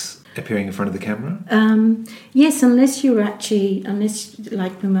that's appearing in front of the camera? Yes, unless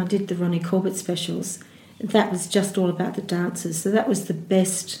like when I did the Ronnie Corbett specials, that was just all about the dancers. So that was the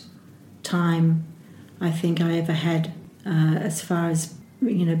best time I think I ever had as far as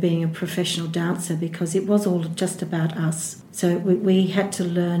being a professional dancer, because it was all just about us. So we had to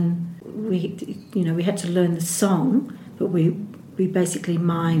learn. We had to learn the song, but we basically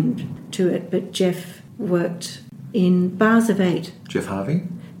mimed to it. But Jeff worked in Bars of Eight. Jeff Harvey?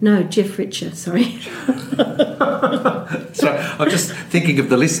 No, Jeff Richer, sorry. So I'm just thinking of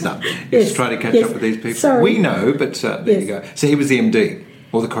the listener who's trying to catch up with these people. Sorry. We know, but there you go. So he was the MD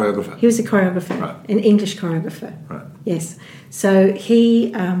or the choreographer? He was a choreographer, right. An English choreographer. Right. Yes. So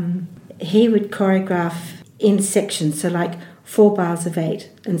he would choreograph in sections, so like 4 bars of 8.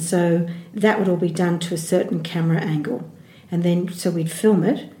 And so that would all be done to a certain camera angle. And then, so we'd film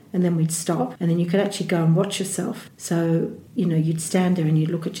it, and then we'd stop, and then you could actually go and watch yourself. So, you'd stand there and you'd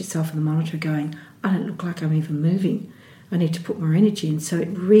look at yourself on the monitor going, I don't look like I'm even moving. I need to put more energy in. So it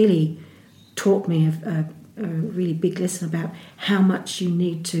really taught me a really big lesson about how much you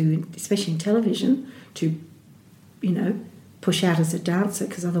need to, especially in television, to, push out as a dancer,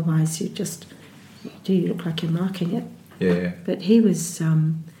 because otherwise you look like you're marking it. Yeah. But he was,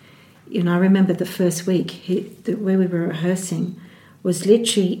 I remember the first week where we were rehearsing was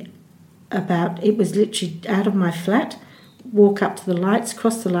literally out of my flat, walk up to the lights,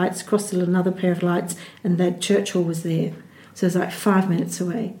 cross to another pair of lights, and that church hall was there. So it was like 5 minutes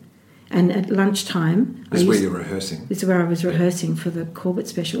away. And at lunchtime... This is where you're rehearsing? This is where I was rehearsing for the Corbett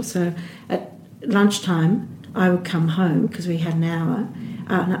special. So at lunchtime, I would come home, because we had an hour,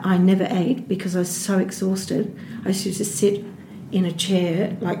 and I never ate because I was so exhausted. I used to just sit in a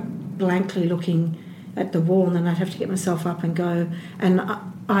chair, like blankly looking at the wall, and then I'd have to get myself up and go. And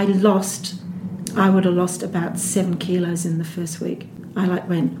I would have lost about 7 kilos in the first week. I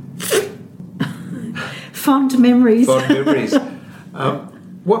went... Fond memories. Fond memories.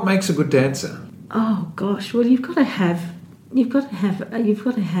 What makes a good dancer? Oh gosh, well you've got to have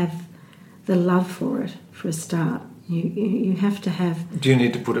the love for it for a start. You have to have. Do you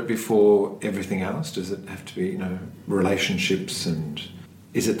need to put it before everything else? Does it have to be, relationships, and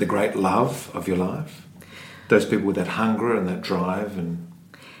is it the great love of your life? Those people with that hunger and that drive and.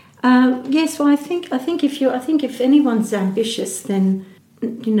 Yes, well, I think if anyone's ambitious, then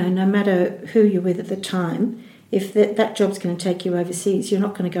no matter who you're with at the time, if that job's going to take you overseas, you're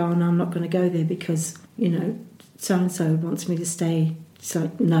not going to go, no, I'm not going to go there because so and so wants me to stay.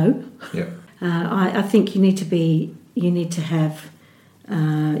 So no. Yeah. I think you need to have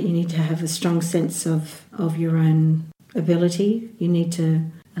a strong sense of your own ability. You need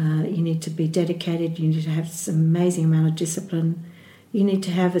to be dedicated. You need to have some amazing amount of discipline. You need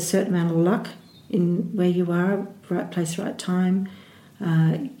to have a certain amount of luck in where you are, right place, right time.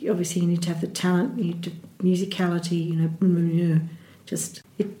 Obviously, you need to have the talent. You need to musicality. Just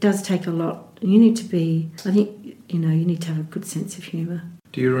it does take a lot. You need to be. I think you need to have a good sense of humour.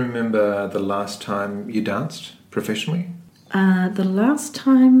 Do you remember the last time you danced professionally? The last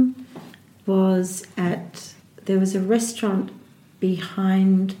time was there was a restaurant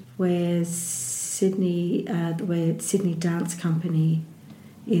behind where Sydney Dance Company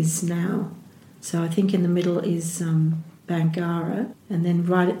is now. So I think in the middle is Bangarra, and then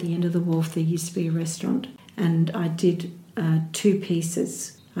right at the end of the wharf there used to be a restaurant. And I did 2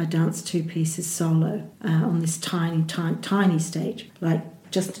 pieces. I danced 2 pieces solo on this tiny stage, like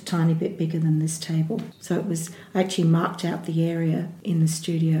just a tiny bit bigger than this table. So I actually marked out the area in the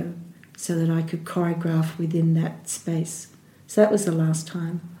studio so that I could choreograph within that space. So that was the last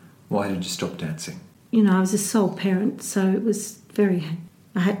time. Why did you stop dancing? I was a sole parent, so it was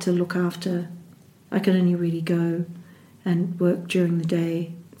I had to look after. I could only really go and work during the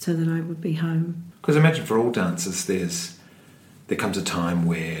day so that I would be home. Because I imagine for all dancers there comes a time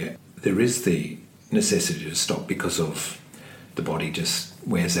where there is the necessity to stop because of the body just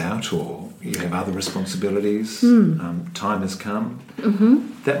wears out, or you have other responsibilities. Time has come.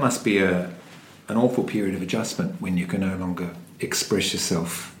 Mm-hmm. That must be an awful period of adjustment when you can no longer express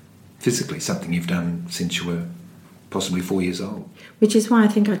yourself physically, something you've done since you were possibly 4 years old. Which is why I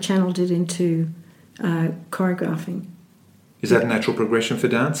think I channeled it into choreographing. Is that a natural progression for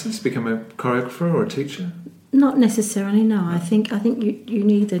dancers, become a choreographer or a teacher? Not necessarily, no. I think you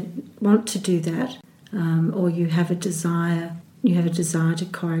either want to do that, or you have a desire. You have a desire to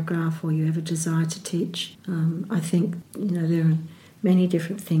choreograph, or you have a desire to teach. I think there are many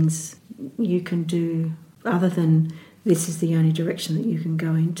different things you can do other than this is the only direction that you can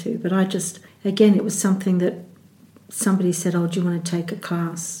go into. But it was something that somebody said, "Oh, do you want to take a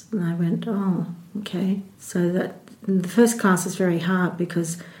class?" And I went, "Oh, okay." So the first class was very hard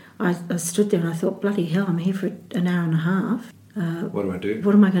because I stood there and I thought, bloody hell, I'm here for an hour and a half. What do I do?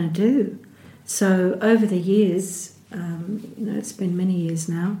 What am I going to do? So over the years, it's been many years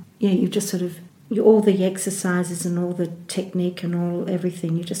now. Yeah, you just sort of, all the exercises and all the technique and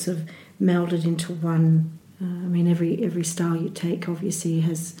everything, you just sort of meld it into one. Every style you take obviously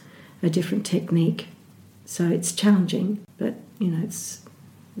has a different technique. So it's challenging, but,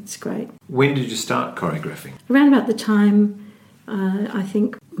 it's great. When did you start choreographing? Around about the time I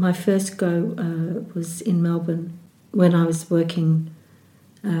think my first go was in Melbourne when I was working,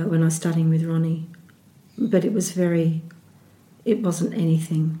 when I was studying with Ronnie. But it wasn't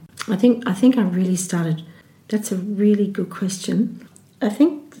anything. I think I really started, that's a really good question. I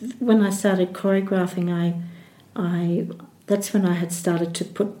think when I started choreographing, that's when I had started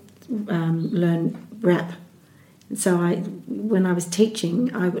to learn rap. So when I was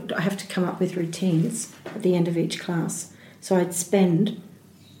teaching, I have to come up with routines at the end of each class. So I'd spend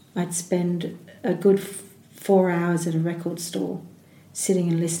a good 4 hours at a record store, sitting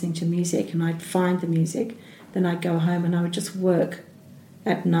and listening to music, and I'd find the music. Then I'd go home and I would just work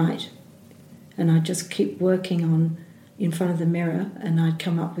at night, and I'd just keep working in front of the mirror, and I'd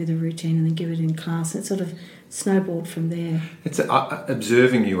come up with a routine and then give it in class. It sort of snowballed from there. It's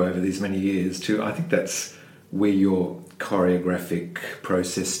observing you over these many years too. I think that's where your choreographic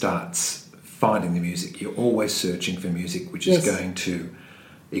process starts. Finding the music, you're always searching for music which is going to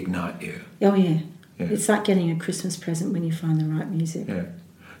ignite you. Oh yeah. It's like getting a Christmas present when you find the right music. Yeah.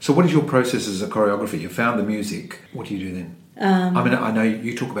 So what is your process as a choreographer? You found the music. What do you do then? I know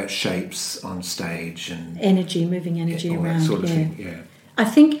you talk about shapes on stage and moving energy around. That sort of thing. Yeah. I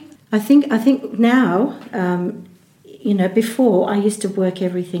think now, before I used to work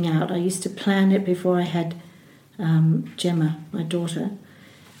everything out. I used to plan it before I had Gemma, my daughter.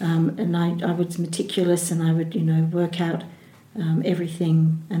 And I was meticulous, and I would, work out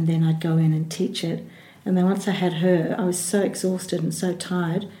everything, and then I'd go in and teach it. And then once I had her, I was so exhausted and so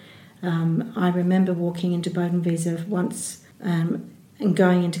tired. I remember walking into Bodenviesa once and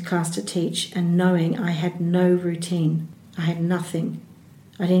going into class to teach and knowing I had no routine. I had nothing.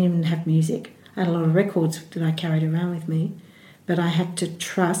 I didn't even have music. I had a lot of records that I carried around with me, but I had to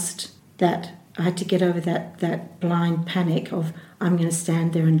trust that. I had to get over that blind panic of I'm going to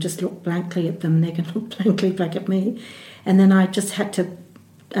stand there and just look blankly at them and they're going to look blankly back at me. And then I just had to,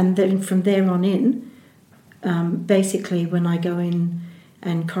 and then from there on in, basically when I go in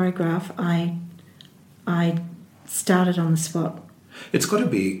and choreograph, I started on the spot. It's got to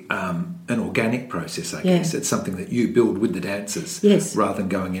be an organic process, I guess. It's something that you build with the dancers rather than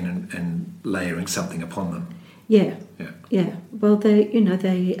going in and layering something upon them. Yeah. Well,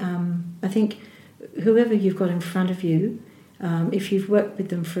 I think whoever you've got in front of you, if you've worked with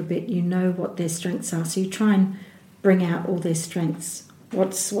them for a bit, you know what their strengths are. So you try and bring out all their strengths.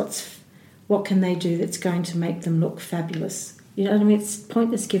 What can they do that's going to make them look fabulous? You know what I mean? It's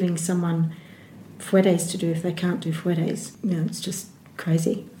pointless giving someone fouettes to do if they can't do fouettes. It's just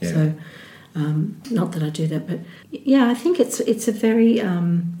crazy. Yeah. So, not that I do that, but yeah, I think it's a very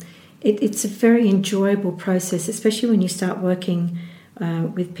it's a very enjoyable process, especially when you start working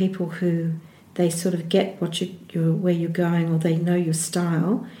with people who they sort of get where you're going, or they know your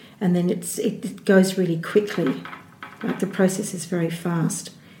style, and then it goes really quickly. Like the process is very fast,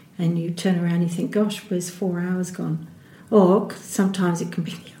 and you turn around and you think, gosh, where's 4 hours gone? Or sometimes it can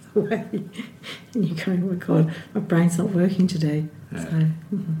be the other way, and you're going, oh my God, my brain's not working today. Yeah.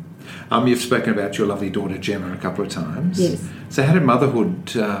 So, you've spoken about your lovely daughter Gemma a couple of times. Yes. So how did motherhood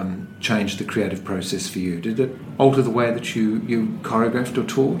change the creative process for you? Did it alter the way that you choreographed or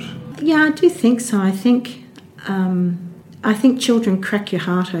taught? Yeah, I do think so. I think children crack your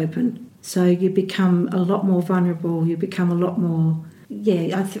heart open. So you become a lot more vulnerable. You become a lot more.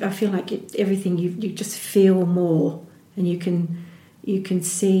 Yeah, I feel like everything you just feel more, and you can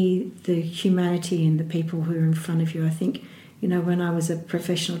see the humanity in the people who are in front of you. I think when I was a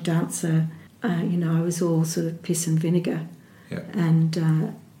professional dancer, I was all sort of piss and vinegar, and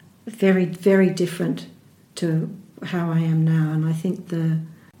very very different to how I am now. And I think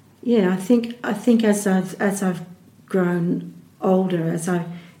I think as I've grown older,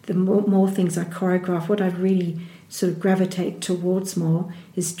 the more things I choreograph, what I really sort of gravitate towards more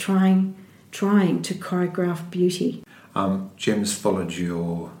is trying to choreograph beauty. Gem's followed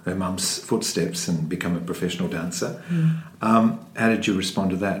her mum's footsteps and become a professional dancer. How did you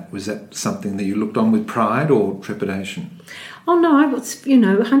respond to that? Was that something that you looked on with pride or trepidation? Oh no, I was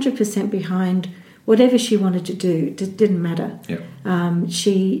 100% behind whatever she wanted to do. It didn't matter. Yeah.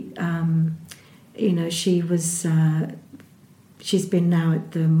 She was. She's been now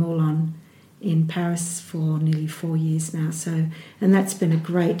at the Moulin in Paris for nearly 4 years now. So, and that's been a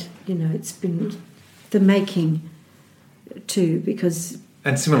great. It's been the making too, because.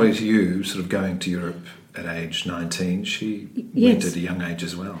 And similarly to you, sort of going to Europe at age 19, she went at a young age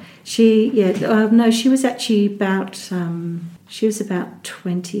as well. She was actually about. She was about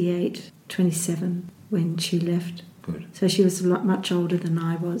 28, 27 when she left. Good. So she was much older than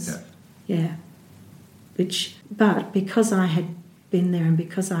I was. Yeah. But because I had been there and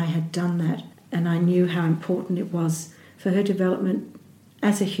because I had done that, and I knew how important it was for her development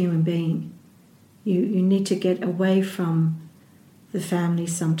as a human being. You need to get away from the family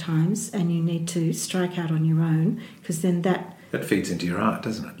sometimes, and you need to strike out on your own, because then that feeds into your art,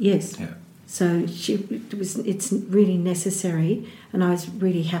 doesn't it? Yes. Yeah. So it's really necessary, and I was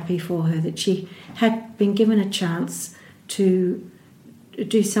really happy for her that she had been given a chance to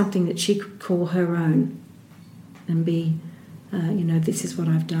do something that she could call her own and be, this is what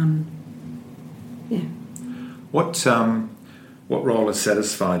I've done. Yeah. What role has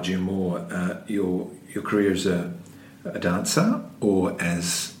satisfied you more, your career as a dancer or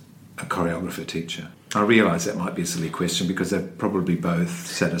as a choreographer teacher? I realise that might be a silly question because they're probably both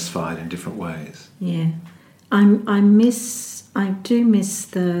satisfied in different ways. Yeah. I do miss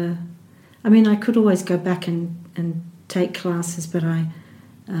the... I mean, I could always go back and take classes, but I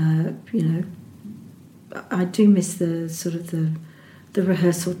do miss the sort of the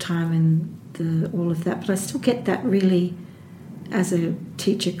rehearsal time and all of that. But I still get that really as a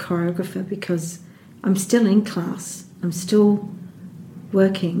teacher choreographer, because I'm still in class. I'm still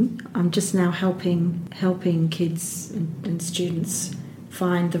working. I'm just now helping kids and students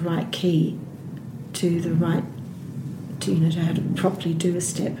find the right key to how to properly do a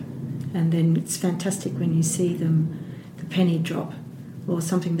step. And then it's fantastic when you see them, the penny drop, or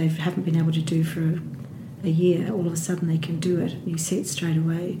something they haven't been able to do for a year, all of a sudden they can do it. You see it straight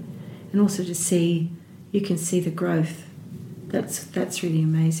away. And also you can see the growth. That's really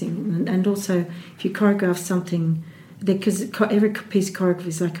amazing. And also, if you choreograph something, because every piece of choreography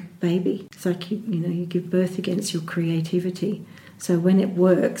is like a baby. It's like you give birth against your creativity. So when it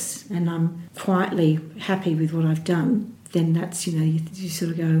works, and I'm quietly happy with what I've done, then that's you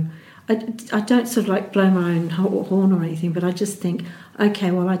sort of go. I don't sort of like blow my own horn or anything, but I just think,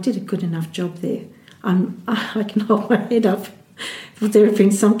 okay, well, I did a good enough job there. I can hold my head up. But there have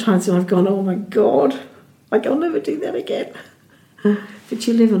been some times when I've gone, oh my God, I'll never do that again. But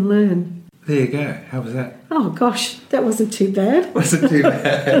you live and learn. There you go. How was that? Oh gosh, that wasn't too bad. Wasn't too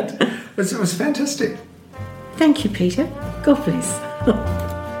bad. It was fantastic. Thank you, Peter. God bless.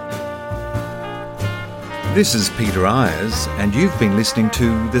 This is Peter Ayres, and you've been listening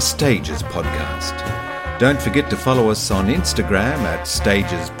to the Stages Podcast. Don't forget to follow us on Instagram at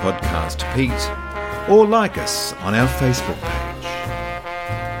Stages Podcast Pete, or like us on our Facebook page.